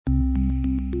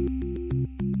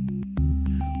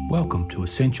Welcome to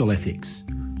Essential Ethics,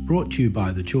 brought to you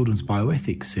by the Children's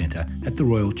Bioethics Centre at the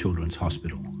Royal Children's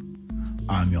Hospital.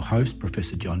 I'm your host,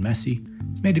 Professor John Massey,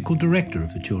 Medical Director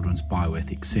of the Children's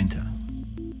Bioethics Centre.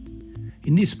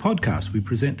 In this podcast, we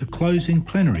present the closing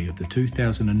plenary of the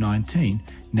 2019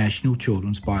 National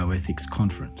Children's Bioethics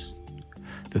Conference.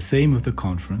 The theme of the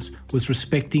conference was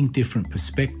respecting different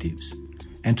perspectives,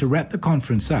 and to wrap the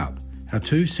conference up, our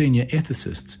two senior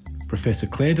ethicists, Professor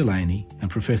Claire Delaney and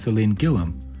Professor Lynn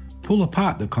Gillam, pull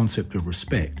apart the concept of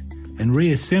respect and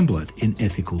reassemble it in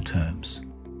ethical terms.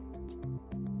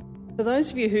 For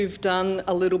those of you who've done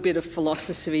a little bit of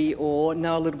philosophy or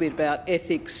know a little bit about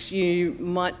ethics, you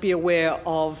might be aware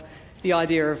of the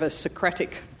idea of a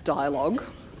Socratic dialogue.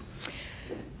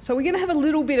 So we're going to have a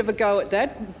little bit of a go at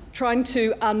that, trying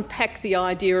to unpack the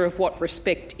idea of what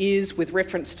respect is with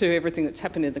reference to everything that's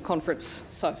happened in the conference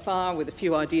so far, with a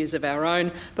few ideas of our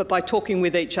own, but by talking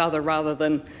with each other rather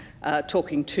than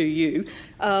talking to you.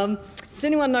 Does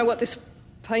anyone know what this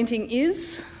painting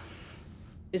is?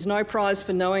 There's no prize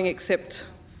for knowing except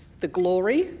the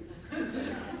glory.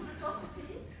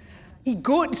 Socrates.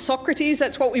 Good, Socrates,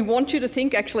 that's what we want you to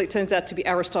think. Actually, it turns out to be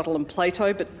Aristotle and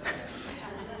Plato, but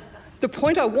the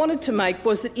point I wanted to make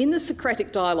was that in the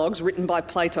Socratic dialogues written by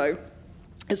Plato,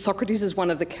 Socrates is one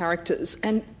of the characters,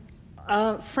 and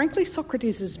frankly,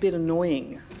 Socrates is a bit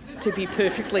annoying, to be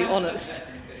perfectly honest.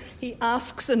 He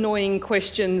asks annoying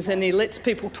questions and he lets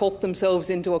people talk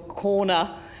themselves into a corner,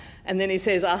 and then he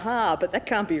says, aha, but that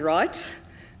can't be right,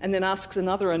 and then asks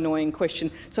another annoying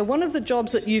question. So one of the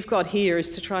jobs that you've got here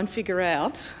is to try and figure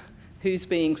out who's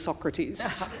being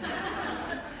Socrates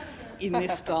in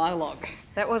this dialogue.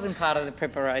 That wasn't part of the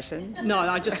preparation. No,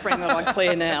 I just sprang that on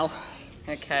Claire now.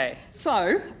 Okay.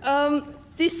 So,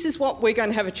 this is what we're going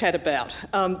to have a chat about.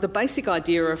 The basic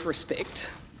idea of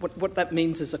respect, what that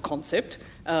means as a concept.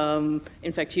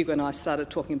 In fact, Hugo and I started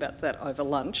talking about that over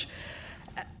lunch.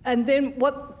 And then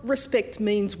what respect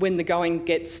means when the going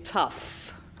gets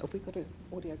tough. Have we got an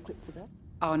audio clip for that?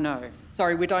 Oh, no.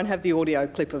 Sorry, we don't have the audio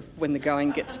clip of when the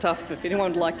going gets tough. If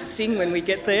anyone would like to sing when we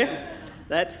get there,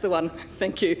 that's the one.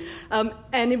 Thank you. And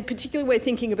in particular, we're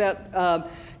thinking about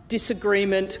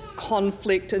disagreement,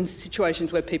 conflict, and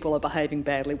situations where people are behaving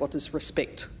badly. What does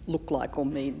respect look like or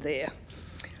mean there?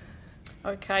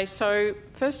 Okay, so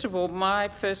first of all, my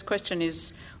first question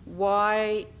is,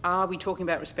 why are we talking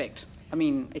about respect? I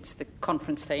mean, it's the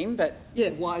conference theme, but... Yeah,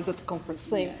 why is it the conference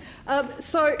theme?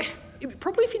 So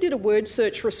probably if you did a word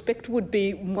search, respect would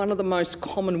be one of the most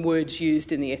common words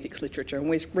used in the ethics literature, and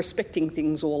we're respecting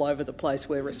things all over the place.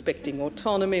 We're respecting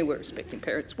autonomy, we're respecting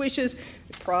parents' wishes,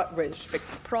 we're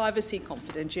respecting privacy,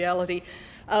 confidentiality.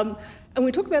 And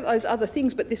we talk about those other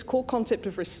things, but this core concept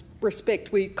of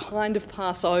respect we kind of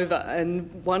pass over,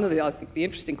 and one of the, I think, the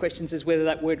interesting questions is whether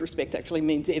that word respect actually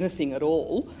means anything at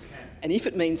all, and if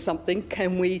it means something,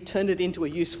 can we turn it into a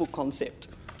useful concept?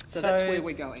 So that's where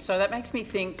we're going. So that makes me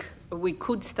think we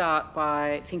could start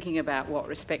by thinking about what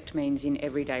respect means in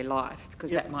everyday life,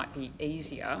 because that might be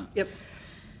easier. Yep.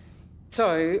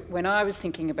 So when I was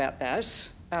thinking about that,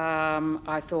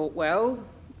 I thought, well...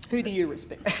 Who do you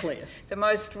respect, Claire? The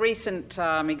most recent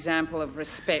example of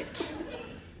respect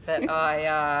that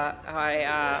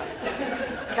I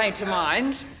came to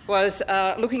mind was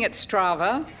looking at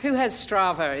Strava. Who has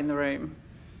Strava in the room?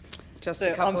 Just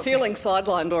a couple. I'm feeling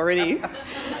sidelined already.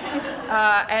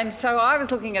 And so I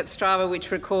was looking at Strava, which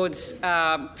records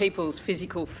people's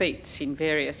physical feats in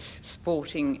various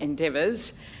sporting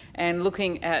endeavours, and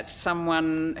looking at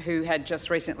someone who had just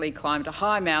recently climbed a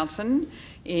high mountain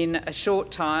in a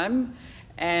short time,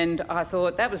 and I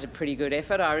thought that was a pretty good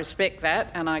effort. I respect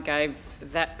that, and I gave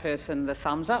that person the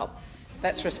thumbs up.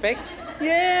 That's respect.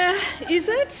 Yeah, is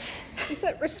it? Is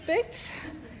that respect?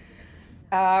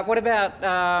 What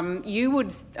about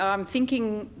you? I'm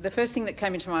thinking the first thing that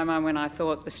came into my mind when I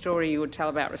thought the story you would tell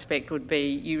about respect would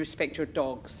be you respect your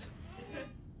dogs.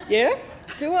 Yeah?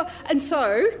 Do I? And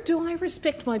so, do I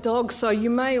respect my dogs? So you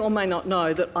may or may not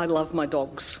know that I love my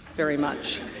dogs very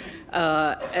much.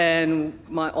 And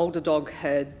my older dog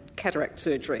had cataract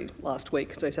surgery last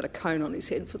week, so he's had a cone on his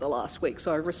head for the last week.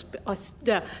 So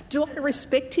do I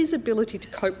respect his ability to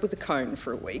cope with a cone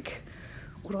for a week?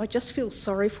 Or do I just feel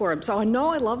sorry for him? So I know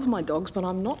I love my dogs, but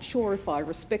I'm not sure if I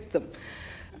respect them.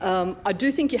 I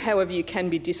do think, however, you can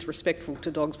be disrespectful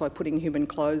to dogs by putting human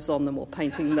clothes on them or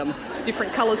painting them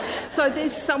different colours. So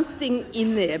there's something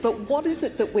in there. But what is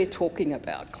it that we're talking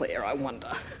about, Claire, I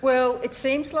wonder? Well, it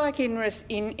seems like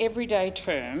in everyday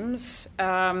terms,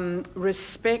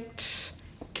 respect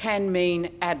can mean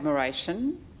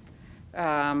admiration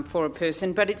for a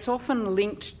person, but it's often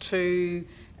linked to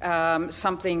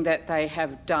something that they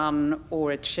have done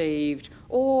or achieved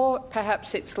or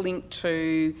perhaps it's linked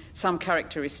to some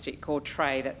characteristic or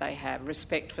trait that they have,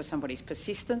 respect for somebody's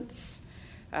persistence,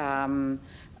 or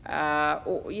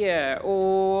their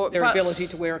ability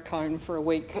to wear a cone for a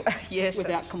week yes,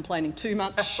 without complaining too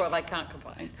much. Well, they can't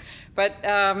complain. But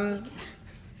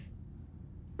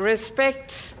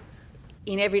respect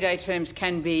in everyday terms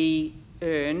can be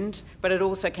earned, but it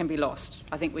also can be lost.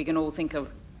 I think we can all think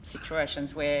of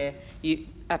situations where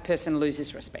a person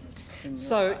loses respect.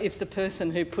 So if the person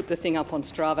who put the thing up on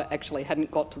Strava actually hadn't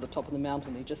got to the top of the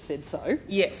mountain, he just said so?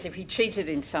 Yes, if he cheated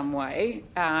in some way,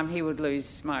 he would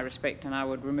lose my respect and I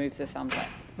would remove the thumbs up.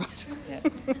 Right. Yeah,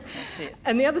 that's it.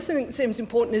 And the other thing that seems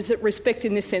important is that respect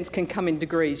in this sense can come in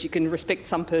degrees. You can respect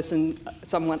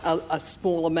someone a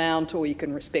small amount, or you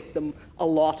can respect them a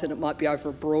lot, and it might be over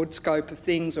a broad scope of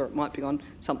things, or it might be on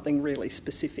something really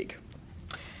specific.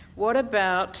 What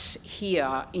about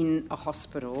here in a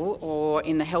hospital or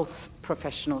in the health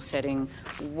professional setting?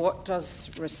 What does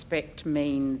respect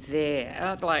mean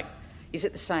there? Like, is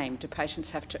it the same? Do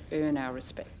patients have to earn our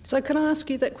respect? So can I ask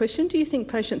you that question? Do you think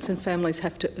patients and families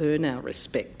have to earn our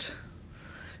respect?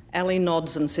 Ali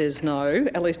nods and says no.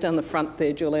 Ali's down the front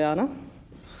there, Juliana.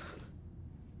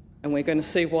 And we're going to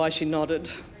see why she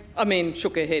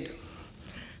shook her head.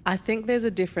 I think there's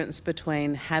a difference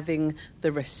between having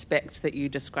the respect that you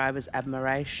describe as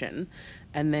admiration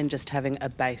and then just having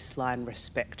a baseline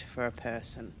respect for a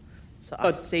person. So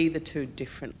I see the two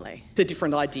differently. It's a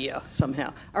different idea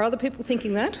somehow. Are other people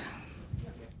thinking that?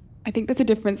 I think there's a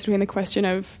difference between the question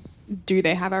of do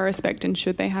they have our respect and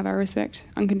should they have our respect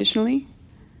unconditionally?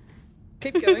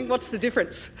 Keep going. What's the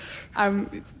difference?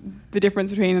 The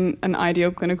difference between an ideal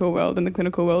clinical world and the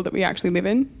clinical world that we actually live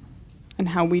in, and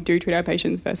how we do treat our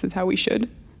patients versus how we should,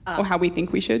 or how we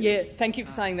think we should. Yeah, thank you for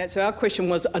saying that. So our question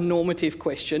was a normative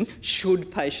question.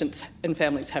 Should patients and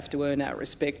families have to earn our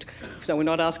respect? So we're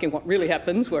not asking what really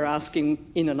happens, we're asking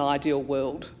in an ideal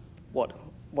world what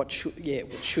should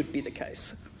be the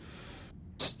case.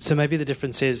 So maybe the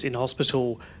difference is in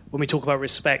hospital, when we talk about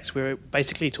respect, we're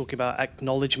basically talking about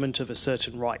acknowledgement of a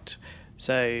certain right.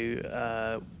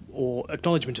 So or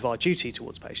acknowledgement of our duty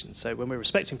towards patients. So when we're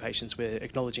respecting patients, we're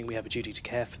acknowledging we have a duty to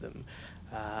care for them.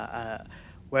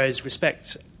 Whereas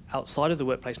respect outside of the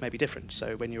workplace may be different.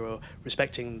 So when you're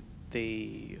respecting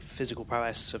the physical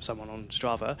prowess of someone on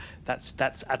Strava,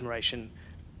 that's admiration.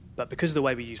 But because of the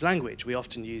way we use language, we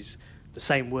often use the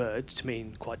same word to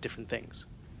mean quite different things.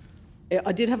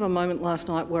 I did have a moment last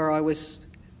night where I was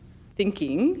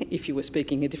thinking, if you were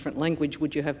speaking a different language,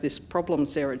 would you have this problem,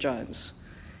 Sarah Jones?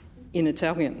 In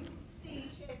Italian.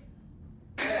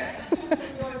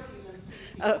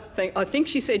 I think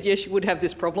she said yes, you would have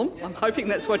this problem. I'm hoping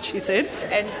that's what she said.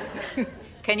 And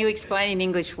can you explain in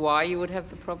English why you would have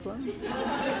the problem?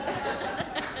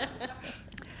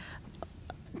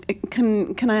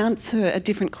 Can I answer a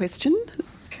different question?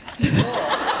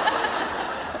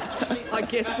 I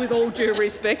guess with all due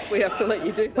respect, we have to let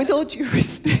you do that. With all due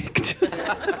respect.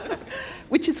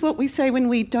 Which is what we say when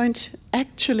we don't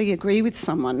actually agree with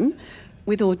someone,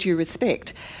 with all due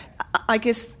respect. I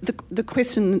guess the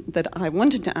question that I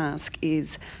wanted to ask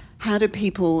is, how do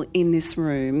people in this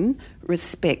room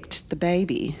respect the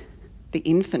baby, the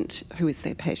infant who is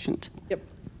their patient? Yep.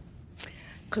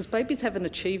 Because babies haven't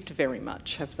achieved very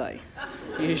much, have they?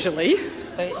 Usually.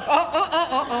 Sit.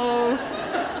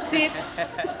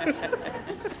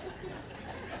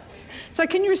 So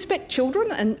can you respect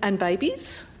children and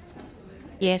babies?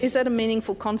 Yes. Is that a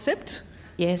meaningful concept?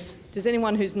 Yes. Does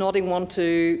anyone who's nodding want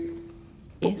to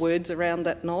put Yes. words around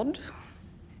that nod?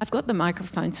 I've got the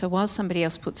microphone, so while somebody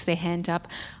else puts their hand up,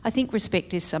 I think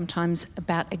respect is sometimes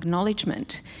about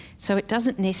acknowledgement. So it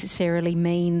doesn't necessarily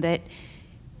mean that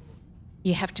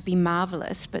you have to be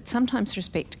marvellous, but sometimes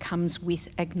respect comes with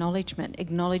acknowledgement,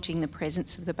 acknowledging the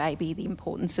presence of the baby, the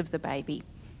importance of the baby.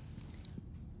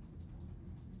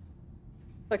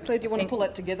 So Claire, do you want to pull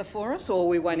that together for us, or are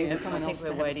we waiting for someone else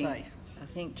to have a say? I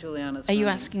think Juliana's Are you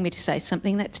running. asking me to say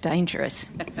something that's dangerous?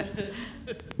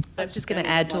 I was just going to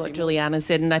add to what Juliana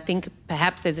said, and I think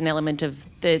perhaps there's an element of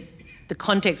the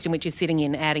context in which you're sitting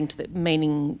in adding to the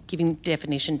meaning, giving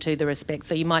definition to the respect.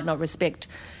 So you might not respect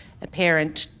a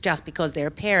parent just because they're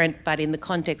a parent, but in the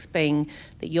context being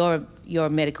that you're a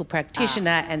medical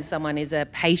practitioner and someone is a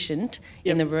patient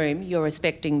in the room, you're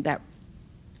respecting that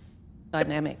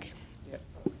dynamic. Yep.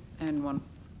 And one.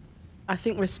 I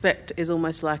think respect is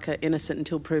almost like an innocent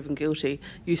until proven guilty.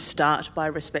 You start by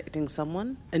respecting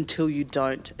someone until you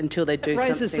don't, until they do something. It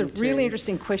raises the really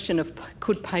interesting question of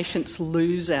could patients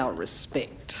lose our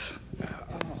respect?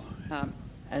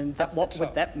 And what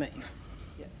would that mean?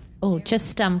 Oh,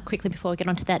 just quickly before we get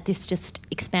onto that, this just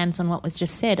expands on what was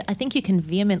just said. I think you can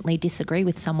vehemently disagree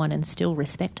with someone and still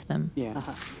respect them. Yeah.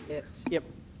 Yes. Yep.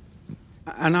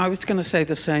 And I was going to say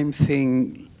the same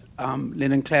thing,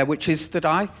 Lynn and Claire, which is that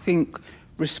I think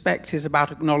respect is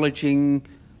about acknowledging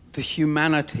the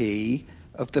humanity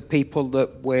of the people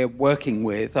that we're working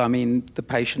with, I mean, the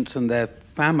patients and their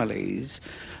families.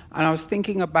 And I was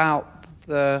thinking about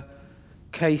the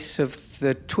case of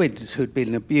the twins who'd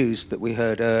been abused that we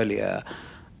heard earlier.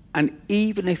 And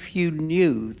even if you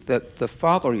knew that the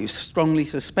father, or you strongly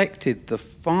suspected the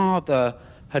father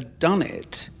had done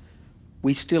it,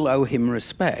 we still owe him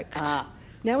respect.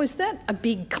 Now, is that a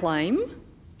big claim?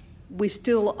 We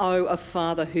still owe a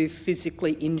father who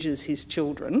physically injures his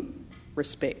children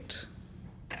respect.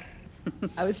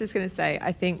 I was just going to say,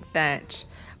 I think that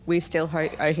we still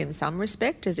owe him some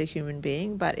respect as a human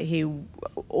being, but he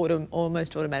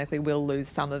almost automatically will lose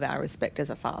some of our respect as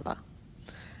a father.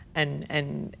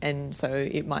 And so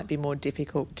it might be more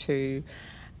difficult to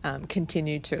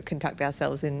continue to conduct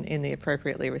ourselves in the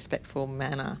appropriately respectful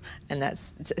manner, and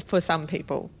that's for some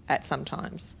people at some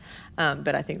times.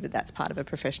 But I think that that's part of a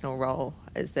professional role,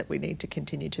 is that we need to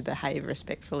continue to behave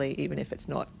respectfully, even if it's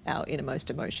not our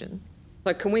innermost emotion.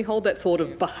 So can we hold that thought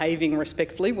of behaving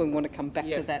respectfully? We want to come back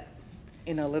to that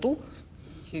in a little.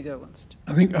 Hugo wants to.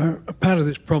 I think a part of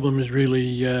this problem is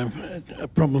really a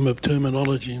problem of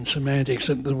terminology and semantics,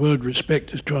 that the word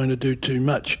respect is trying to do too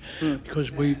much,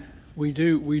 because we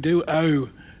do owe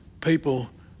people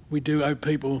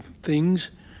things.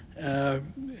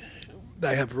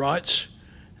 They have rights,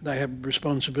 they have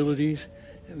responsibilities,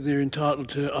 they're entitled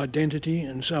to identity,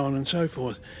 and so on and so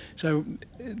forth. So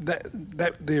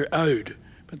that they're owed,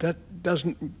 but that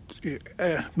doesn't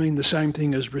mean the same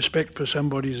thing as respect for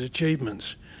somebody's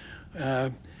achievements.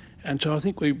 And so I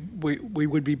think we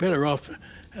would be better off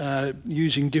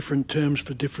using different terms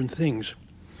for different things.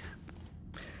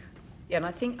 Yeah, and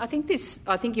I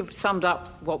think you've summed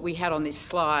up what we had on this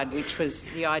slide, which was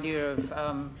the idea of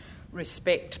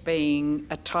respect being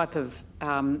a type of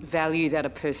value that a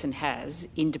person has,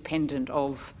 independent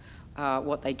of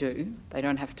what they do. They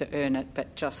don't have to earn it,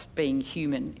 but just being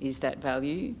human is that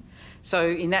value. So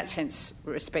in that sense,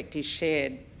 respect is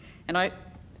shared. And I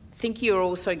think you're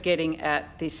also getting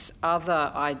at this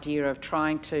other idea of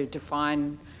trying to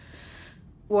define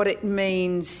what it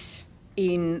means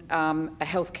in a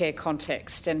healthcare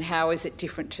context, and how is it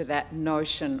different to that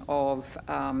notion of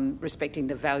respecting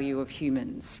the value of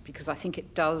humans? Because I think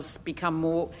it does become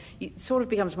more, it sort of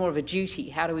becomes more of a duty.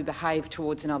 How do we behave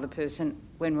towards another person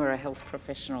when we're a health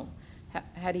professional?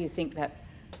 How do you think that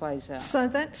plays out? So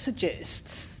that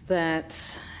suggests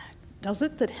that, does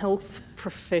it that health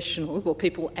professionals, or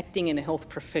people acting in a health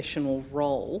professional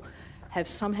role, have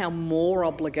somehow more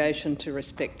obligation to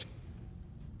respect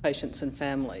patients and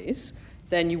families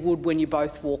than you would when you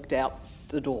both walked out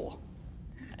the door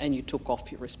and you took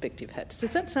off your respective hats?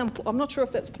 Does that sound... I'm not sure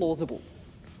if that's plausible.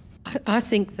 I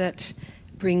think that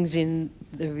brings in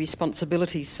the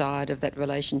responsibility side of that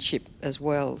relationship as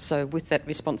well. So with that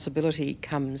responsibility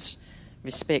comes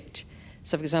respect.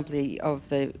 So, for example, of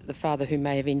the father who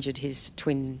may have injured his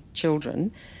twin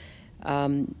children,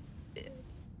 the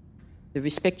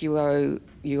respect you owe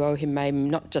him may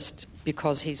not just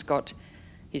because he's got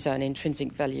his own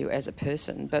intrinsic value as a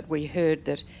person, but we heard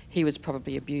that he was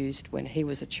probably abused when he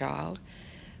was a child.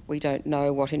 We don't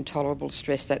know what intolerable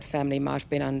stress that family might have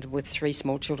been under with 3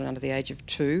 small children under the age of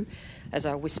 2. As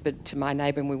I whispered to my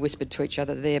neighbour, and we whispered to each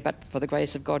other there, but for the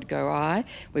grace of God go I.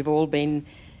 We've all been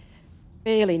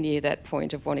fairly near that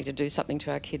point of wanting to do something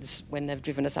to our kids when they've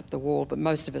driven us up the wall, but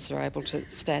most of us are able to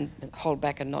hold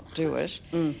back and not do it.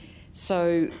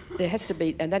 So there has to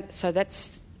be, and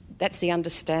that's the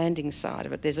understanding side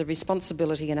of it. There's a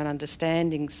responsibility and an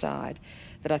understanding side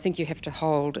that I think you have to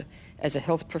hold as a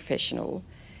health professional,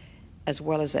 as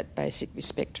well as that basic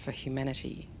respect for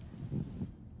humanity.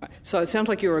 So it sounds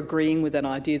like you're agreeing with that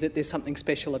idea that there's something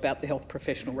special about the health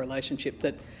professional relationship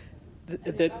that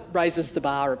raises the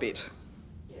bar a bit.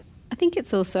 I think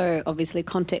it's also obviously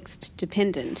context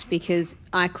dependent, because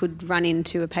I could run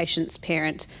into a patient's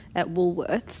parent at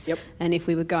Woolworths, and if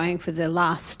we were going for the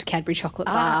last Cadbury chocolate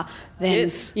bar, then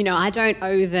I don't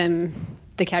owe them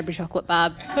the Cadbury chocolate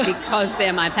bar because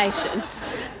they're my patient.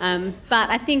 But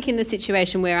I think in the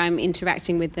situation where I'm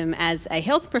interacting with them as a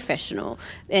health professional,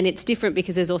 then it's different,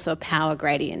 because there's also a power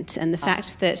gradient, and the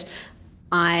fact that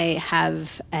I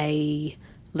have a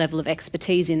level of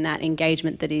expertise in that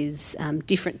engagement that is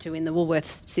different to in the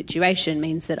Woolworths situation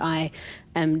means that I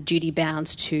am duty-bound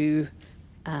to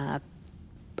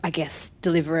I guess,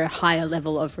 deliver a higher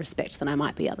level of respect than I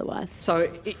might be otherwise.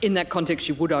 So in that context,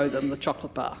 you would owe them the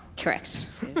chocolate bar? Correct.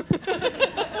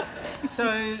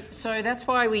 So that's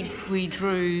why we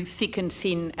drew thick and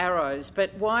thin arrows.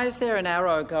 But why is there an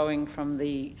arrow going from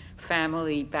the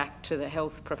family back to the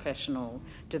health professional?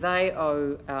 Do they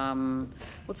owe,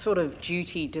 what sort of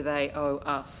duty do they owe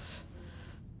us?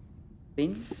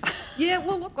 Lynn? Yeah,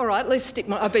 well, look, all right,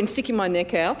 I've been sticking my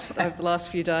neck out over the last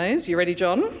few days. You ready,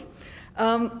 John?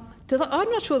 I'm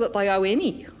not sure that they owe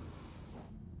any.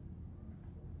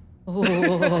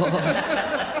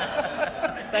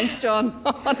 Thanks, John.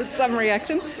 I wanted some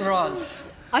reaction. Roz.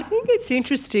 I think it's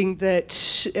interesting that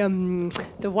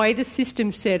the way the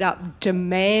system's set up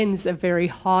demands a very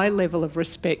high level of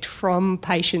respect from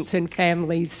patients and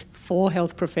families for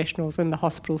health professionals in the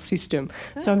hospital system.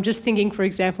 So I'm just thinking, for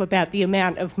example, about the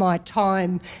amount of my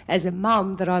time as a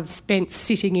mum that I've spent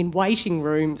sitting in waiting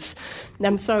rooms.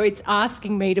 So it's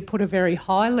asking me to put a very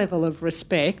high level of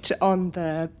respect on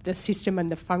the system and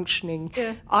the functioning.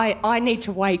 Yeah. I need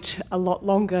to wait a lot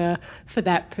longer for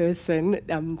that person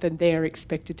than they're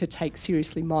expected to take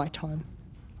seriously my time.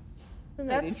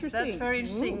 That's very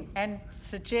interesting, and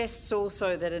suggests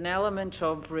also that an element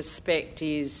of respect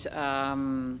is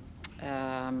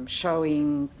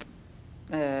showing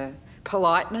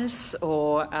politeness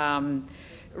or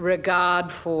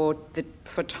regard for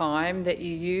time that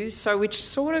you use. So, which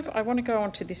sort of, I want to go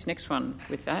on to this next one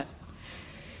with that.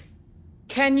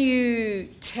 Can you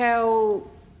tell?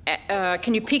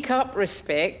 Can you pick up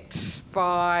respect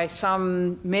by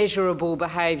some measurable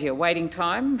behaviour, waiting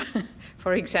time,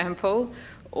 for example,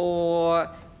 or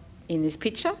in this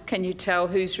picture, can you tell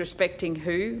who's respecting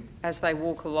who as they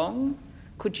walk along?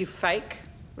 Could you fake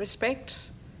respect?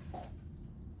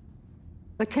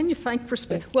 But can you fake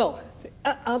respect? Well,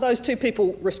 are those two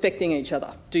people respecting each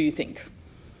other, do you think?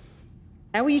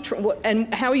 How are you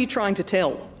how are you trying to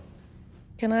tell?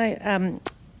 Can I...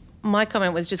 my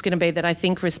comment was just going to be that I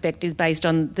think respect is based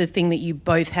on the thing that you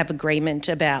both have agreement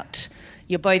about.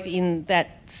 You're both in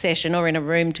that session or in a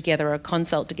room together or a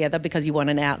consult together because you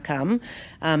want an outcome.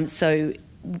 So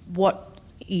what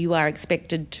you are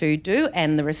expected to do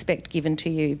and the respect given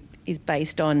to you is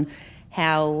based on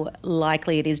how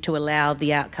likely it is to allow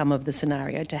the outcome of the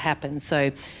scenario to happen.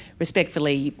 So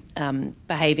respectfully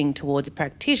behaving towards a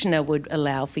practitioner would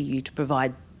allow for you to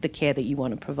provide the care that you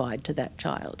want to provide to that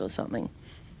child or something.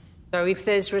 So if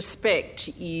there's respect,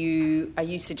 are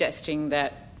you suggesting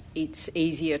that it's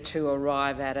easier to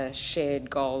arrive at a shared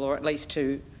goal, or at least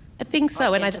to... I think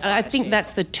so, and I think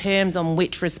that's the terms on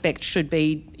which respect should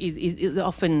be, is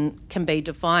often can be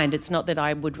defined. It's not that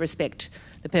I would respect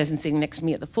the person sitting next to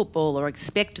me at the football or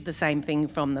expect the same thing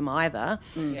from them either,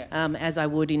 as I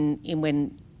would in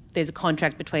when there's a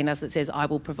contract between us that says I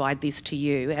will provide this to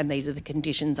you and these are the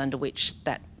conditions under which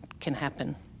that can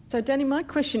happen. So, Danny, my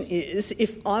question is,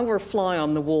 if I were a fly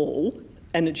on the wall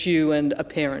and it's you and a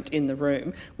parent in the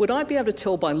room, would I be able to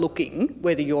tell by looking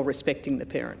whether you're respecting the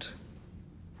parent?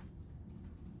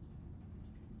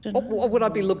 What would I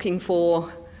be looking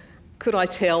for? Could I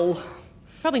tell?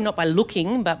 Probably not by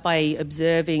looking, but by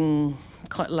observing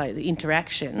like the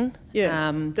interaction.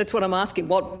 Yeah, that's what I'm asking.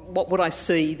 What would I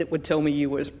see that would tell me you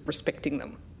were respecting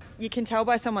them? You can tell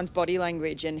by someone's body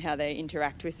language and how they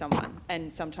interact with someone,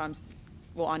 and sometimes...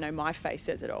 Well, I know my face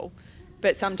says it all,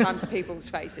 but sometimes people's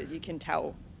faces, you can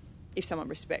tell if someone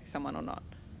respects someone or not.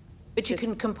 But you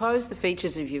can compose the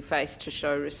features of your face to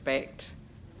show respect.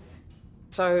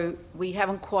 So we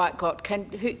haven't quite got... Can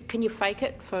you fake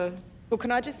it for... Well,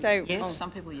 can I just say... Yes,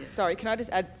 some people, yes. Sorry, can I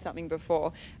just add something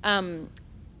before?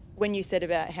 When you said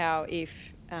about how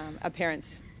if our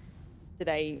parents, do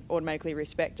they automatically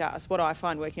respect us, what I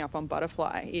find working up on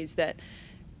Butterfly is that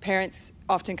parents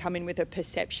often come in with a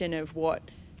perception of what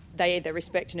they either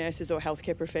respect nurses or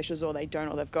healthcare professionals or they don't,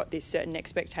 or they've got this certain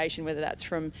expectation, whether that's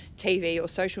from TV or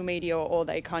social media, or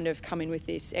they kind of come in with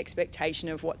this expectation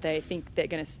of what they think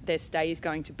their stay is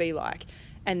going to be like.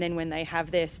 And then when they have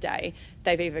their stay,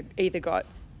 they've either got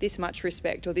this much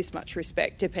respect or this much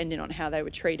respect, depending on how they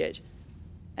were treated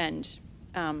and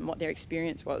what their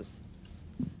experience was.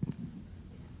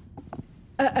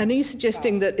 And are you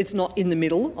suggesting that it's not in the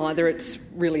middle, either it's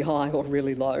really high or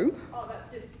really low? Oh,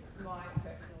 that's just my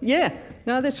personal... Yeah,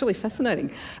 no, that's really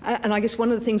fascinating. And I guess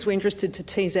one of the things we're interested to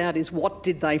tease out is what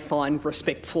did they find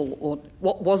respectful, or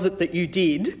what was it that you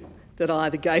did that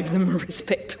either gave them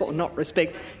respect or not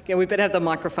respect? Yeah, we better have the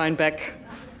microphone back.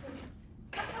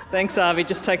 Thanks, Avi.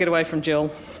 Just take it away from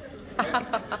Jill.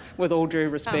 With all due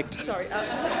respect. Sorry.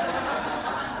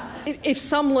 If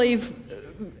some leave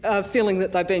feeling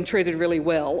that they've been treated really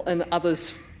well and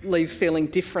others leave feeling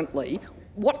differently,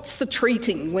 what's the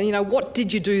treating? Well, you know, what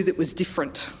did you do that was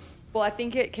different? Well, I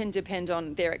think it can depend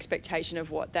on their expectation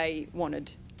of what they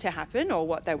wanted to happen or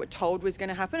what they were told was going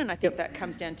to happen. And I think that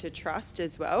comes down to trust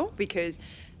as well, because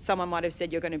someone might have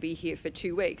said you're going to be here for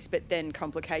 2 weeks, but then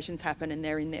complications happen and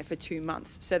they're in there for 2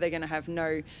 months. So they're going to have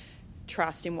no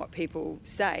trust in what people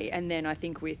say. And then I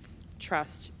think with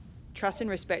trust and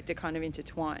respect are kind of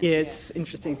intertwined. Yeah, it's an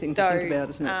interesting thing to think about,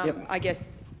 isn't it?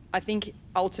 I think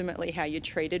ultimately how you're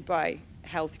treated by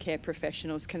healthcare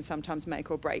professionals can sometimes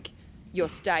make or break your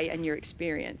stay and your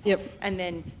experience. And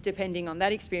then depending on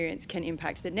that experience can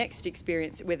impact the next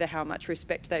experience, whether how much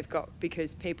respect they've got,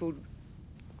 because people,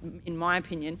 in my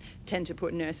opinion, tend to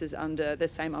put nurses under the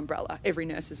same umbrella. Every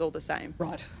nurse is all the same.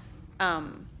 Right.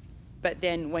 But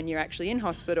then when you're actually in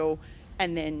hospital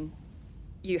and then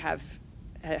you have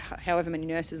however many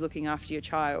nurses looking after your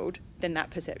child, then that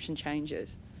perception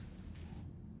changes.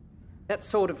 That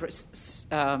sort of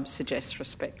suggests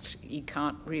respect. You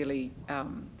can't really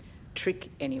trick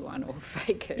anyone or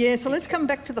fake it. Yeah, so let's come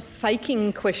back to the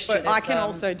faking question. But I can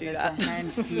also do that. There's a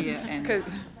hand here and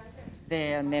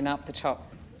there and then up the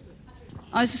top.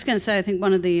 I was just going to say, I think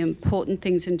one of the important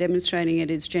things in demonstrating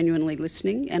it is genuinely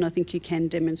listening, and I think you can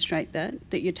demonstrate that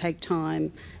you take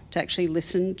time to actually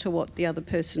listen to what the other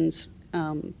person's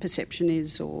perception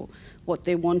is or what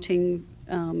they're wanting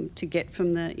to get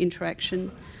from the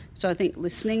interaction. So I think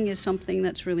listening is something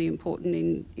that's really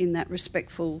important in that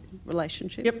respectful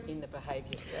relationship. In the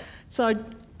behaviour, So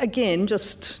again,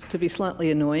 just to be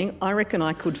slightly annoying, I reckon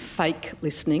I could fake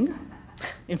listening.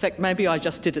 In fact, maybe I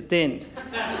just did it then.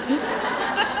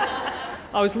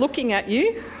 I was looking at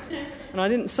you and I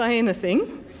didn't say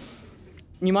anything.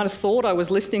 You might have thought I was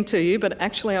listening to you, but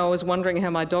actually I was wondering how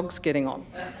my dog's getting on.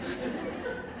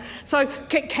 So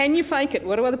can you fake it?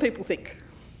 What do other people think?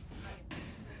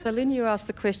 So, Lynn, you asked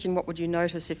the question, what would you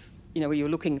notice if, you were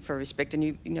looking for respect, and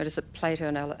you notice that Plato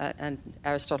and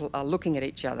Aristotle are looking at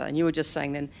each other, and you were just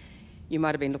saying then you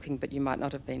might have been looking, but you might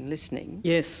not have been listening.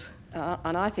 Yes.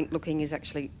 And I think looking is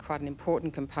actually quite an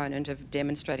important component of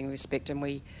demonstrating respect,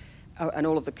 and and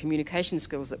all of the communication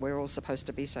skills that we're all supposed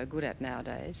to be so good at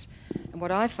nowadays. And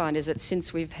what I find is that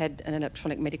since we've had an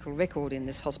electronic medical record in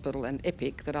this hospital and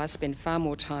Epic, that I spend far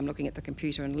more time looking at the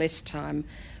computer and less time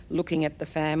looking at the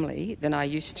family than I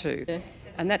used to. Yeah.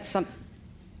 And that's something...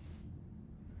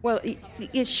 Well,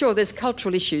 yes, sure, there's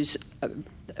cultural issues.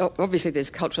 Obviously there's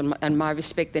culture, and my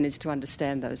respect then is to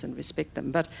understand those and respect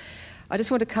them. But I just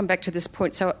want to come back to this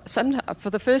point. So for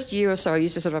the first year or so, I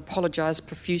used to sort of apologise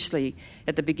profusely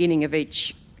at the beginning of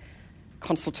each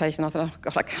consultation. I thought, oh,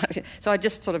 God, I can't. So I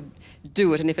just sort of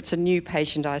do it, and if it's a new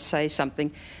patient, I say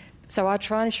something. So I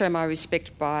try and show my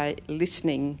respect by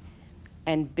listening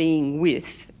and being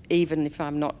with, even if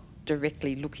I'm not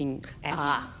directly looking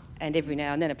at, and every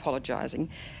now and then apologising.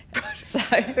 So,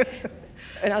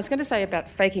 and I was going to say about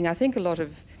faking, I think a lot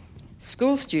of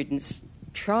school students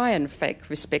try and fake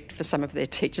respect for some of their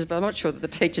teachers, but I'm not sure that the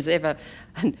teachers ever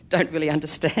don't really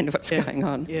understand what's going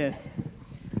on. Yeah.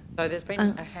 So there's been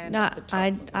a hand at the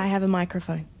top. I have a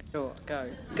microphone. Sure, go.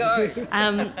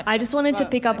 I just wanted to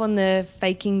pick up on the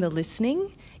faking the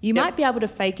listening. You might be able to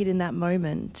fake it in that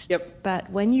moment, but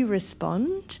when you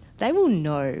respond, they will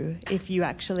know if you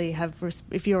actually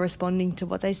if you're responding to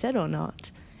what they said or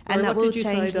not. And that will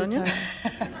change the tone.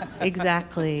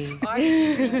 Exactly.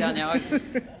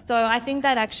 So I think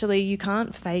that actually you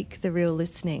can't fake the real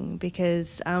listening,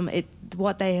 because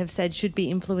what they have said should be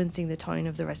influencing the tone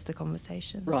of the rest of the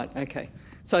conversation. Right, okay.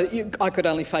 So I could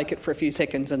only fake it for a few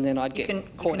seconds and then I'd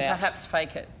get caught out. Perhaps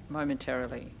fake it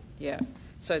momentarily, yeah.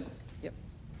 So, yep.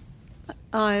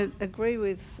 I agree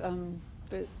with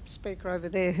the speaker over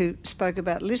there who spoke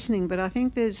about listening, but I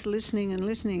think there's listening,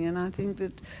 and I think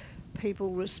that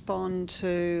people respond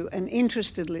to an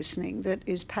interested listening that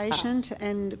is patient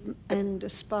and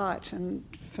despite. And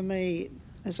for me,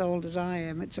 as old as I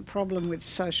am, it's a problem with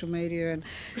social media and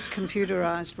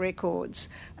computerised records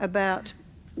about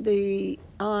the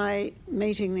eye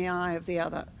meeting the eye of the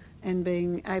other and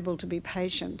being able to be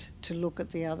patient to look at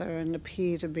the other and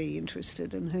appear to be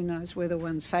interested, and who knows whether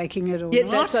one's faking it or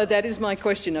not. So that is my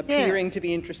question, appearing to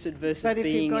be interested versus being interested. But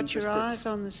if you've got your eyes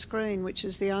on the screen, which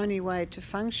is the only way to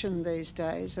function these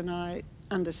days, and I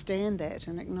understand that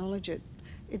and acknowledge it,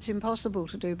 it's impossible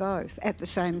to do both at the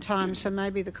same time. So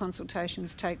maybe the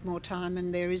consultations take more time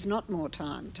and there is not more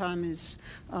time. Time is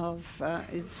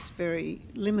very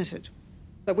limited.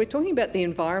 So we're talking about the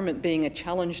environment being a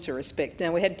challenge to respect.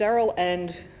 Now, we had Daryl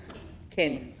and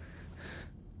Ken.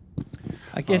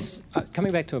 I guess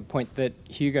coming back to a point that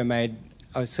Hugo made,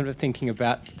 I was sort of thinking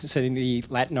about the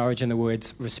Latin origin of the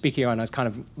words respicio, and I was kind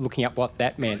of looking up what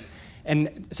that meant.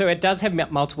 And so it does have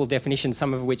multiple definitions,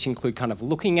 some of which include kind of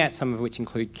looking at, some of which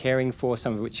include caring for,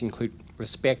 some of which include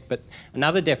respect. But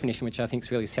another definition, which I think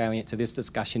is really salient to this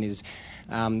discussion, is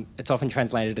it's often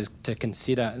translated as to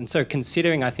consider. And so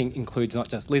considering, I think, includes not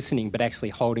just listening, but actually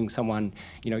holding someone,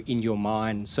 in your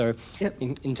mind. So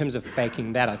in terms of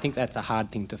faking that, I think that's a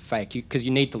hard thing to fake, because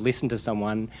you need to listen to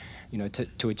someone,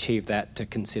 to achieve that, to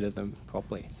consider them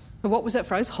properly. What was that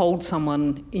phrase? Hold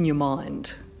someone in your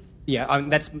mind. Yeah,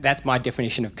 that's my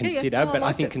definition of consider, No, but I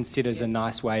liked think it. consider's a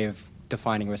nice way of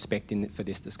defining respect for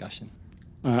this discussion.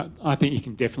 I think you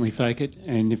can definitely fake it,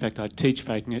 and in fact I teach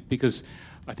faking it, because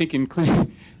I think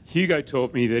Hugo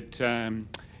taught me that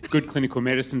good clinical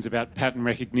medicine's about pattern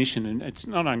recognition, and it's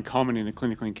not uncommon in a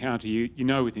clinical encounter. You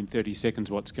know within 30 seconds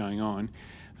what's going on.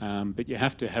 But you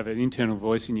have to have an internal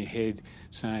voice in your head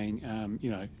saying,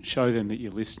 show them that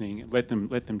you're listening, let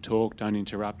them talk, don't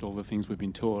interrupt, all the things we've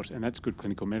been taught, and that's good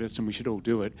clinical medicine. We should all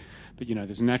do it. But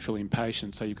there's a natural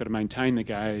impatience, so you've got to maintain the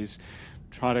gaze,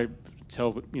 try to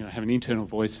have an internal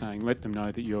voice saying, let them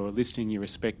know that you're listening, you're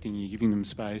respecting, you're giving them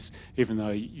space, even though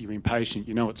you're impatient,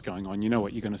 you know what's going on, you know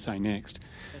what you're going to say next,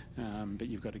 but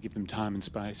you've got to give them time and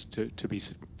space to be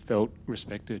felt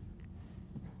respected.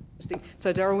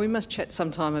 So, Darryl, we must chat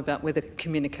sometime about whether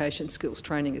communication skills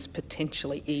training is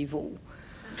potentially evil.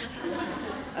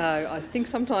 I think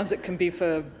sometimes it can be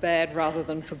for bad rather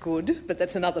than for good, but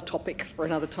that's another topic for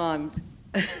another time.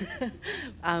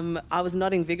 I was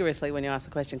nodding vigorously when you asked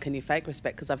the question, can you fake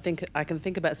respect? Because I can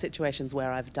think about situations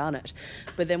where I've done it.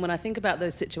 But then when I think about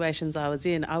those situations I was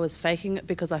in, I was faking it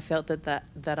because I felt that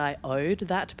I owed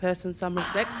that person some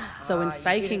respect. So in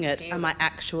faking it, am I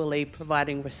actually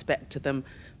providing respect to them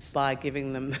by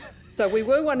giving them... So we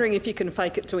were wondering if you can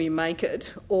fake it till you make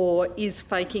it, or is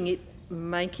faking it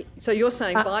making... So you're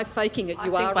saying by faking it,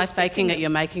 you are... By faking it,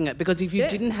 you're making it. Because if you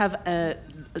didn't have a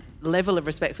level of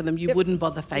respect for them, you wouldn't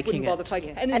bother faking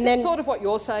it. And is that sort of what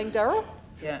you're saying, Darryl?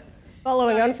 Yeah.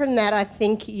 Following on from that, I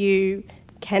think you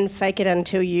can fake it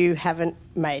until you haven't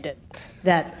made it.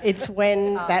 That it's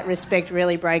when that respect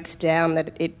really breaks down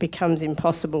that it becomes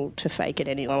impossible to fake it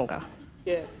any longer.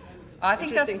 Yeah. I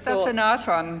think that's a nice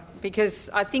one,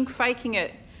 because I think faking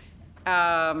it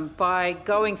by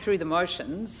going through the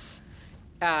motions,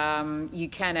 you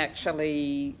can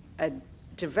actually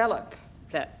develop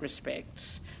that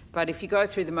respect. But if you go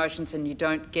through the motions and you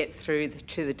don't get through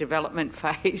to the development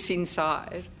phase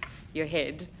inside your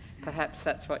head, perhaps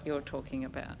that's what you're talking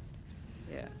about.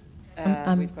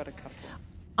 Yeah. We've got a couple.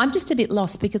 I'm just a bit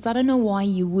lost, because I don't know why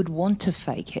you would want to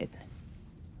fake it.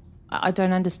 I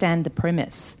don't understand the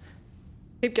premise.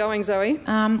 Keep going, Zoe.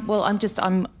 Well,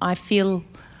 I feel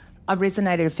I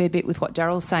resonated a fair bit with what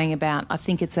Darryl's saying about, I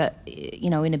think it's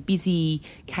in a busy,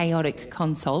 chaotic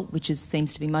consult, which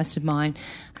seems to be most of mine,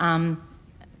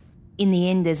 in the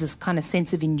end there's this kind of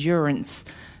sense of endurance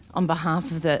on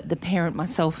behalf of the parent,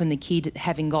 myself and the kid,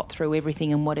 having got through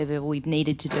everything and whatever we've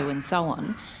needed to do and so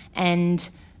on. And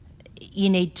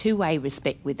you need two-way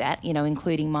respect with that,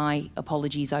 including my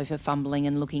apologies over fumbling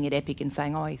and looking at Epic and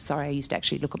saying, oh, sorry, I used to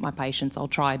actually look at my patients. I'll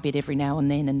try a bit every now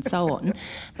and then and so on.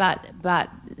 But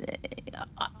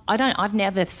I've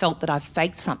never felt that I've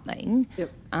faked something.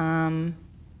 Yep.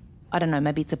 I don't know,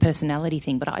 maybe it's a personality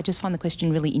thing, but I just find the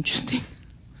question really interesting.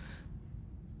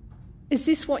 Is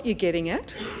this what you're getting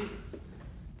at?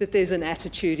 That there's an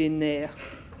attitude in there?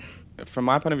 From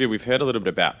my point of view, we've heard a little bit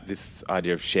about this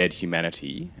idea of shared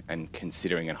humanity and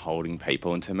considering and holding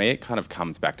people. And to me, it kind of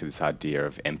comes back to this idea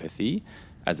of empathy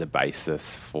as a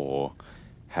basis for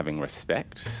having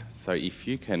respect. So if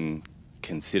you can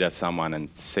consider someone and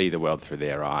see the world through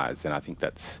their eyes, then I think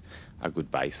that's a good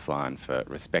baseline for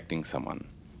respecting someone.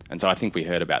 And so I think we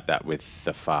heard about that with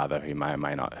the father who may or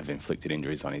may not have inflicted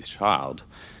injuries on his child.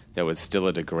 There was still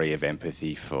a degree of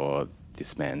empathy for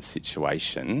this man's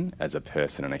situation as a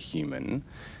person and a human,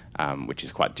 which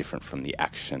is quite different from the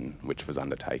action which was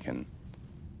undertaken.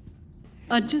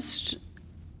 I just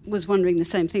was wondering the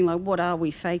same thing, like what are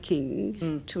we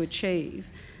faking to achieve?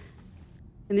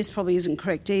 And this probably isn't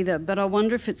correct either, but I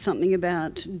wonder if it's something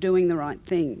about doing the right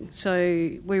thing.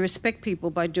 So we respect people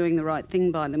by doing the right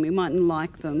thing by them. We mightn't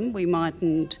like them, we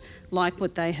mightn't like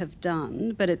what they have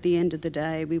done, but at the end of the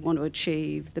day, we want to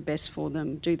achieve the best for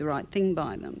them, do the right thing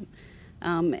by them.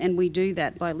 And we do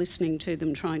that by listening to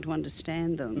them, trying to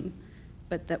understand them,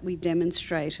 but that we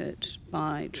demonstrate it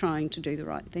by trying to do the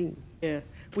right thing. Yeah,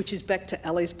 which is back to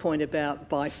Ali's point about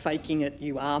by faking it,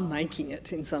 you are making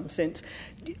it in some sense.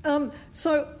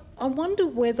 So I wonder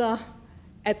whether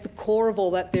at the core of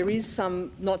all that there is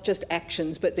some, not just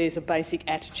actions, but there's a basic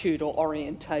attitude or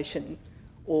orientation,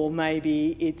 or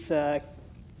maybe it's a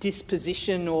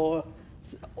disposition or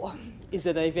Is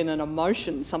it even an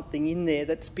emotion, something in there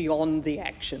that's beyond the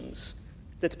actions,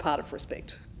 that's part of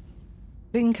respect?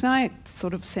 Lynn, can I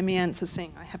sort of semi-answer,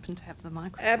 seeing I happen to have the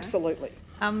microphone? Absolutely.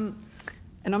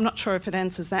 And I'm not sure if it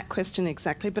answers that question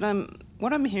exactly, but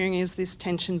what I'm hearing is this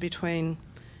tension between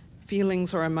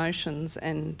feelings or emotions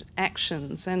and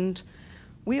actions. And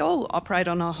we all operate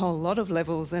on a whole lot of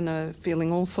levels and are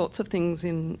feeling all sorts of things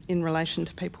in relation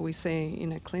to people we see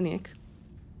in a clinic.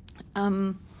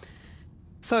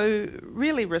 So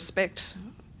really respect,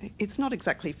 it's not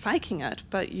exactly faking it,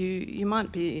 but you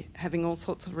might be having all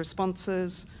sorts of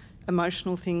responses,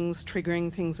 emotional things,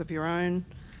 triggering things of your own,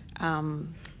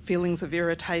 feelings of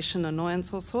irritation,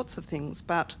 annoyance, all sorts of things.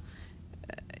 But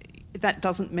that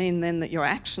doesn't mean then that your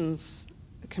actions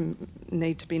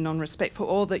need to be non-respectful,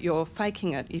 or that you're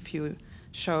faking it if you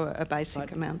show a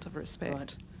basic amount of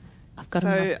respect.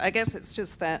 So I guess it's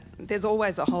just that there's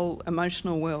always a whole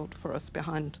emotional world for us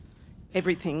behind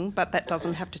everything, but that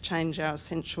doesn't have to change our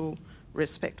essential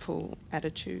respectful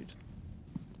attitude.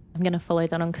 I'm going to follow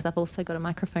that on because I've also got a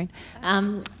microphone.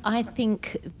 I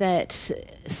think that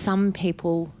some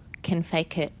people can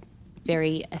fake it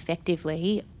very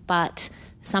effectively, but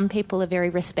some people are very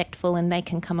respectful and they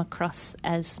can come across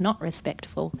as not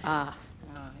respectful. Yeah.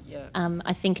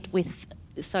 I think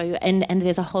and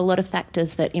there's a whole lot of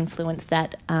factors that influence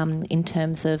that in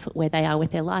terms of where they are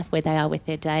with their life, where they are with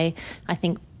their day. I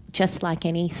think just like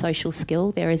any social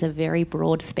skill, there is a very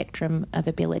broad spectrum of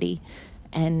ability.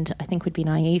 And I think we'd be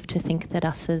naive to think that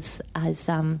us as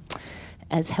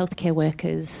healthcare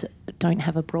workers don't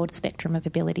have a broad spectrum of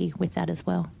ability with that as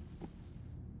well.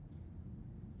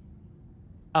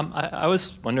 I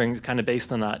was wondering, kind of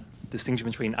based on that distinction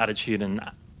between attitude and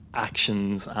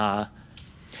actions,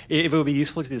 if it would be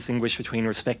useful to distinguish between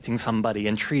respecting somebody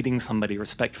and treating somebody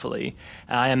respectfully.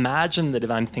 I imagine that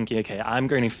if I'm thinking, okay, I'm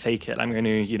going to fake it, I'm going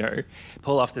to,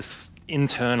 pull off this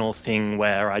internal thing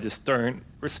where I just don't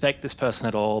respect this person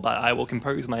at all, but I will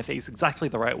compose my face exactly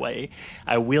the right way.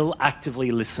 I will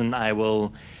actively listen. I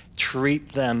will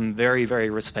treat them very, very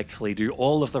respectfully, do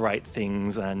all of the right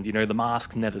things, and, the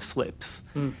mask never slips.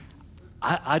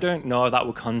 I don't know if that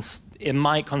would it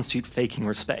might constitute faking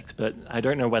respect, but I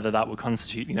don't know whether that would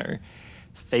constitute,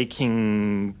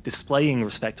 displaying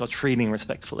respect or treating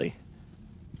respectfully.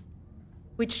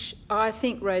 Which I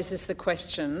think raises the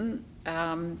question,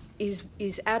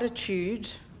 is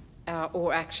attitude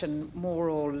or action more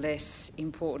or less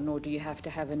important, or do you have to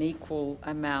have an equal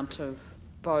amount of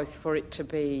both for it to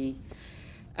be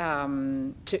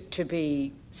to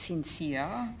be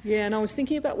sincere? Yeah, and I was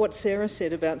thinking about what Sarah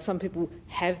said about some people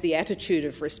have the attitude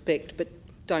of respect but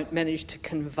don't manage to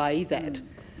convey that.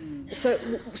 So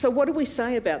what do we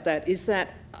say about that? Is that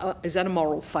a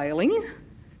moral failing?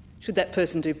 Should that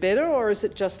person do better, or is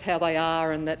it just how they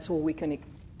are and that's all we can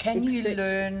expect? Can you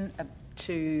learn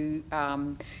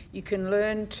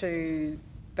to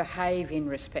behave in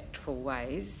respectful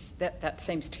ways? That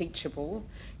seems teachable.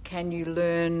 Can you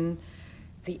learn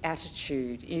the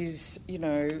attitude? Do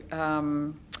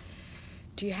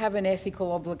you have an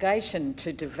ethical obligation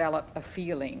to develop a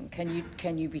feeling?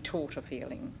 Can you be taught a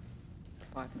feeling?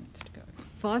 5 minutes to go.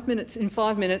 5 minutes. In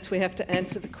 5 minutes, we have to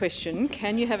answer the question: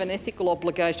 can you have an ethical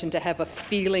obligation to have a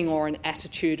feeling or an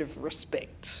attitude of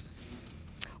respect?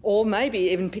 Or maybe,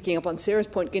 even picking up on Sarah's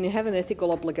point, can you have an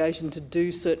ethical obligation to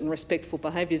do certain respectful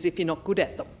behaviours if you're not good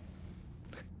at them?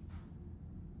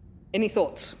 Any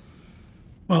thoughts?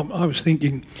 Well, I was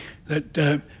thinking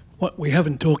that what we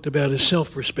haven't talked about is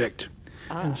self-respect.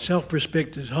 And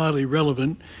self-respect is highly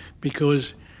relevant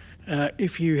because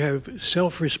if you have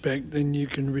self-respect, then you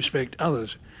can respect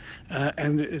others.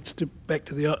 And it's back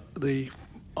to the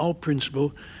old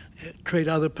principle, treat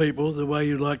other people the way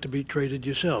you'd like to be treated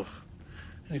yourself.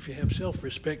 And if you have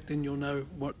self-respect, then you'll know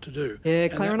what to do. Yeah,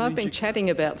 Claire and I've been chatting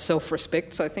about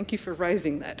self-respect, so thank you for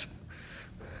raising that.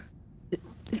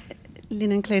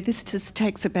 Lynn and Claire, this just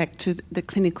takes it back to the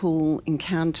clinical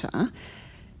encounter.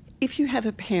 If you have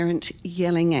a parent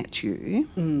yelling at you,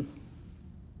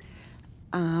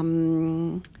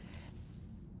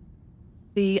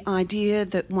 the idea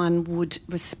that one would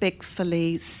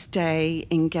respectfully stay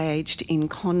engaged in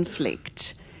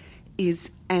conflict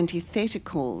is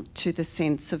antithetical to the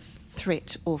sense of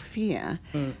threat or fear.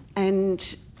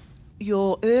 And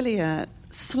your earlier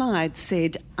slide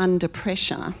said under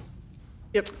pressure.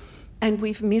 Yep. And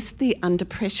we've missed the under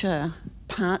pressure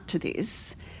part to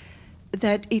this,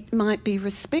 that it might be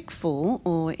respectful,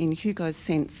 or in Hugo's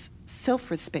sense,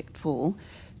 self-respectful,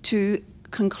 to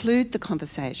conclude the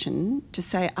conversation, to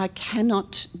say, I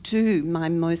cannot do my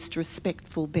most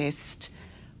respectful best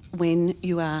when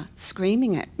you are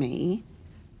screaming at me,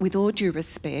 with all due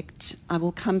respect, I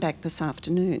will come back this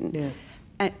afternoon.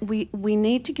 Yeah. We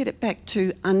need to get it back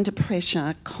to under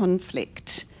pressure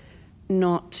conflict,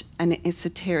 not an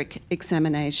esoteric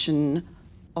examination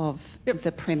of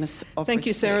the premise of Thank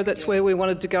you, Sarah. That's where we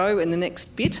wanted to go in the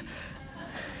next bit.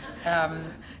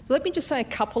 Let me just say a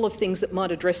couple of things that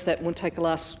might address that, and we'll take the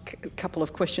last couple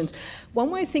of questions.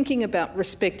 One way of thinking about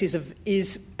respect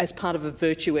is as part of a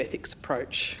virtue ethics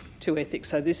approach to ethics.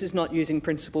 So this is not using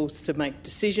principles to make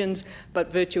decisions,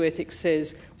 but virtue ethics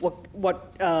says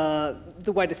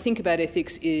the way to think about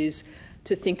ethics is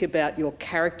to think about your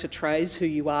character traits, who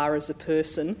you are as a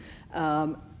person,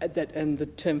 and the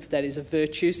term for that is a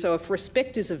virtue. So if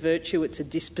respect is a virtue, it's a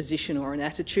disposition or an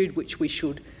attitude which we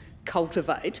should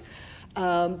cultivate.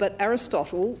 But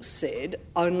Aristotle said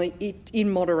only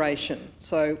in moderation.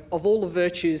 So of all the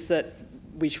virtues that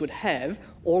we should have,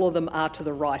 all of them are to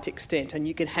the right extent, and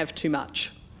you can have too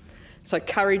much. So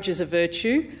courage is a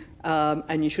virtue,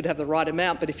 and you should have the right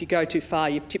amount, but if you go too far,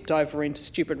 you've tipped over into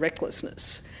stupid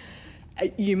recklessness.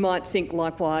 You might think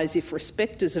likewise, if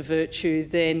respect is a virtue,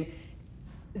 then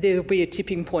there'll be a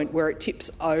tipping point where it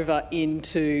tips over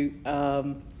into...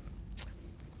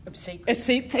 obsequious.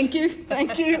 Thank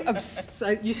you. So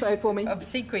you say it for me.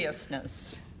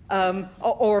 Obsequiousness.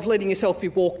 Or of letting yourself be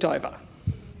walked over.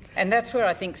 And that's where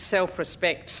I think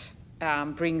self-respect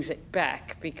brings it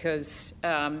back, because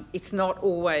it's not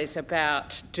always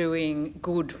about doing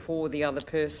good for the other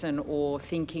person or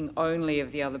thinking only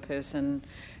of the other person,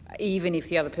 even if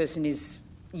the other person is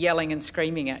yelling and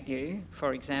screaming at you,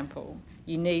 for example.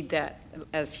 You need that,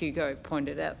 as Hugo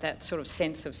pointed out, that sort of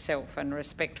sense of self and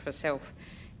respect for self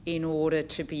in order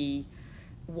to be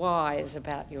wise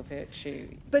about your virtue.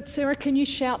 But Sarah, can you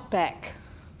shout back?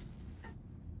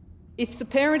 If the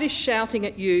parent is shouting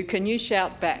at you, can you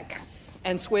shout back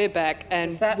and swear back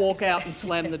and walk out and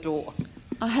slam the door?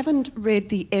 I haven't read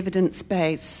the evidence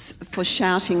base for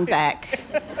shouting back,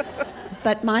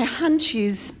 but my hunch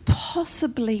is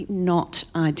possibly not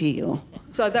ideal.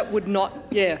 So that would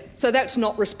not, so that's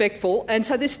not respectful. And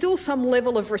so there's still some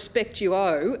level of respect you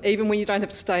owe, even when you don't have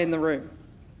to stay in the room.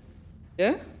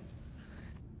 Yeah?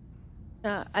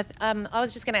 I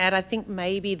was just going to add, I think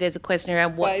maybe there's a question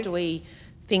around what do we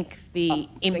think the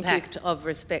impact of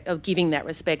respect, of giving that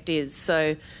respect is.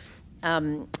 So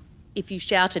if you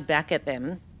shouted back at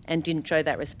them and didn't show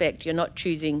that respect, you're not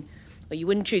choosing, or you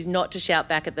wouldn't choose not to shout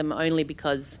back at them only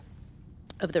because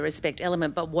of the respect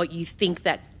element, but what you think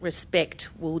that respect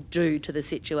will do to the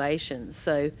situation.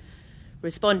 So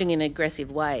responding in an aggressive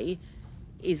way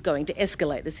is going to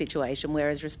escalate the situation,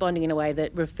 whereas responding in a way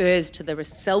that refers to the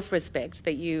self-respect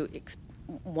that you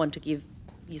want to give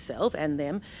yourself and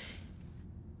them.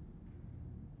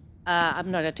 I'm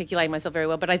not articulating myself very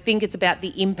well, but I think it's about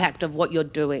the impact of what you're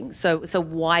doing. So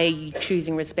why are you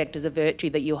choosing respect as a virtue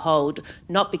that you hold,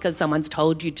 not because someone's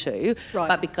told you to,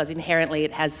 but because inherently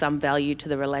it has some value to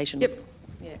the relationship?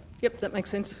 Yep, that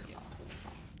makes sense.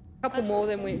 A couple more,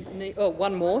 then we need... Oh,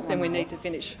 one more, then we need to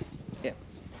finish. Yeah.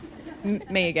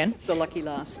 Me again. The lucky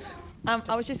last.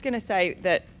 I was just going to say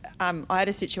that I had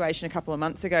a situation a couple of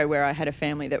months ago where I had a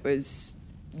family that was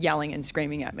yelling and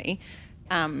screaming at me,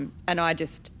 and I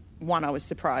just... One, I was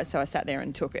surprised, so I sat there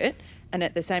and took it. And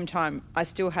at the same time, I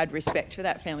still had respect for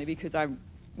that family because I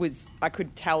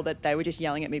could tell that they were just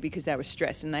yelling at me because they were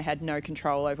stressed and they had no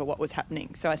control over what was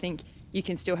happening. So I think you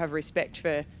can still have respect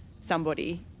for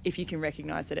somebody if you can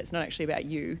recognise that it's not actually about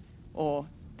you, or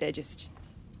they're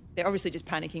obviously just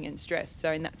panicking and stressed.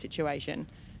 So in that situation,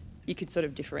 you could sort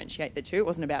of differentiate the two. It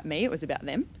wasn't about me, it was about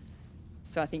them.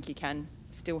 So I think you can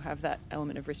still have that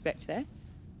element of respect there.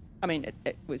 I mean,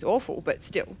 it was awful, but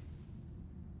still.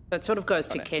 It sort of goes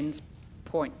to Ken's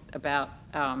point about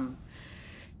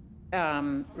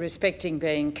respecting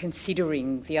being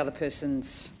considering the other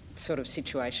person's sort of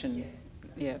situation.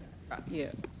 Yeah.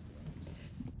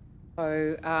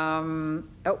 So,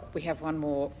 we have one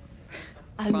more.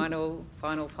 Final.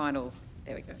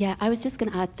 There we go. Yeah, I was just going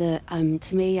to add that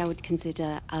to me, I would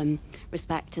consider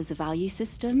respect as a value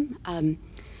system.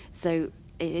 So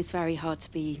it's very hard to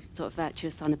be sort of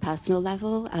virtuous on a personal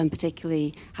level,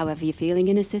 particularly however you're feeling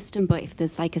in a system. But if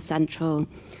there's like a central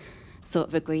sort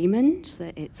of agreement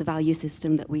that it's a value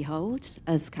system that we hold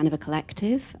as kind of a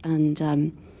collective, and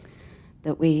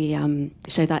that we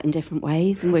show that in different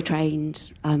ways, and we're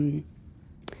trained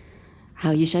how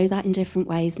you show that in different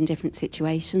ways in different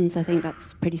situations, I think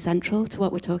that's pretty central to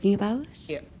what we're talking about.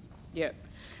 Yeah.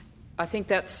 I think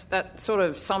that sort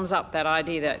of sums up that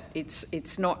idea that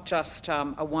it's not just a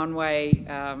one-way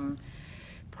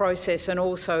process, and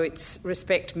also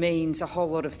respect means a whole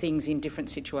lot of things in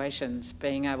different situations,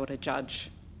 being able to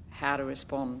judge how to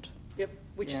respond. Yep.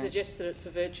 which suggests that it's a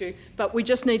virtue. But we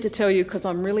just need to tell you, because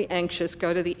I'm really anxious,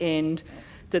 go to the end,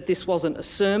 that this wasn't a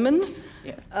sermon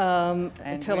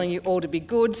telling you all to be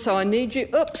good. So I need you...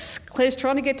 Oops, Claire's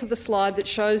trying to get to the slide that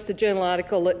shows the journal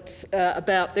article that's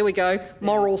about, there we go,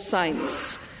 moral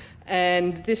saints.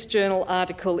 And this journal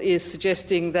article is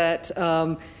suggesting that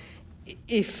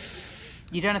if...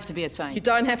 You don't have to be a saint. You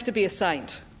don't have to be a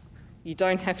saint. You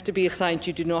don't have to be a saint,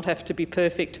 you do not have to be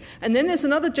perfect. And then there's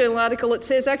another journal article that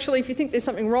says, actually, if you think there's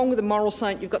something wrong with a moral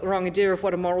saint, you've got the wrong idea of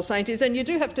what a moral saint is, and you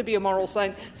do have to be a moral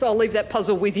saint, so I'll leave that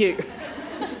puzzle with you.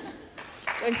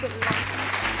 Thanks, everyone.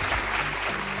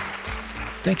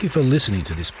 Thank you for listening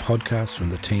to this podcast from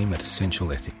the team at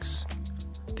Essential Ethics.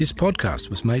 This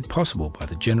podcast was made possible by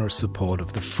the generous support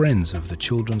of the Friends of the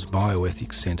Children's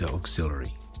Bioethics Centre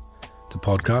Auxiliary. The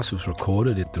podcast was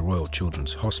recorded at the Royal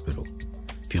Children's Hospital.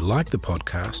 If you like the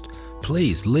podcast,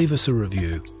 please leave us a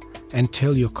review and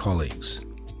tell your colleagues.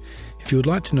 If you would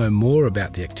like to know more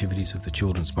about the activities of the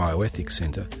Children's Bioethics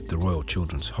Centre, the Royal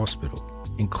Children's Hospital,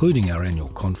 including our annual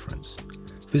conference,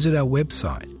 visit our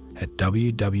website at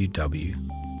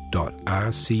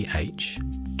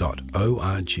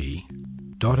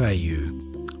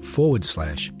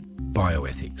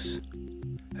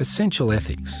www.rch.org.au/bioethics. Essential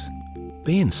Ethics.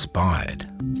 Be inspired.